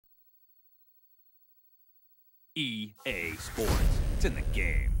EA Sports. It's in the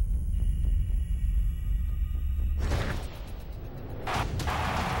game.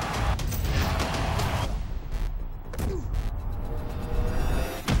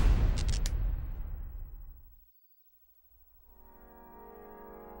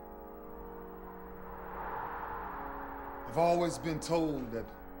 I've always been told that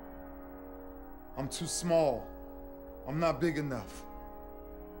I'm too small, I'm not big enough,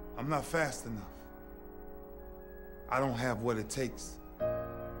 I'm not fast enough. I don't have what it takes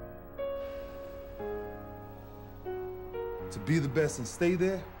to be the best and stay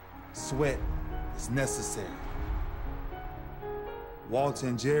there. Sweat is necessary. Walter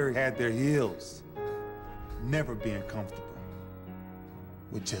and Jerry had their heels, never being comfortable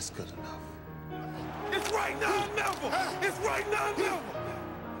with just good enough. It's right now, never! It's right now, never!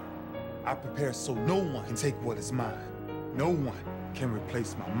 I prepare so no one can take what is mine. No one can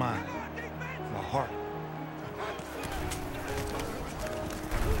replace my mind, my heart.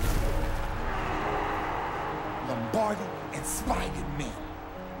 Lombardi inspired me.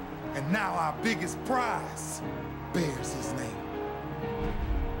 And now our biggest prize bears his name.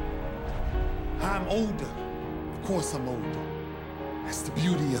 I'm older. Of course I'm older. That's the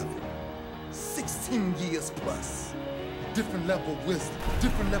beauty of it. 16 years plus. Different level of wisdom,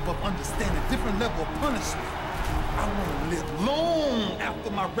 different level of understanding, different level of punishment. I want to live long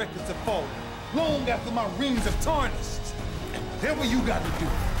after my records have fallen, long after my rings have tarnished. And whatever you got to do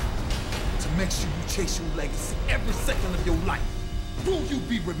to make sure you chase your legacy every second of your life. Will you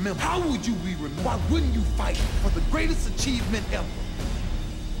be remembered? How would you be remembered? Why wouldn't you fight for the greatest achievement ever?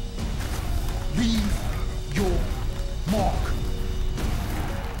 Leave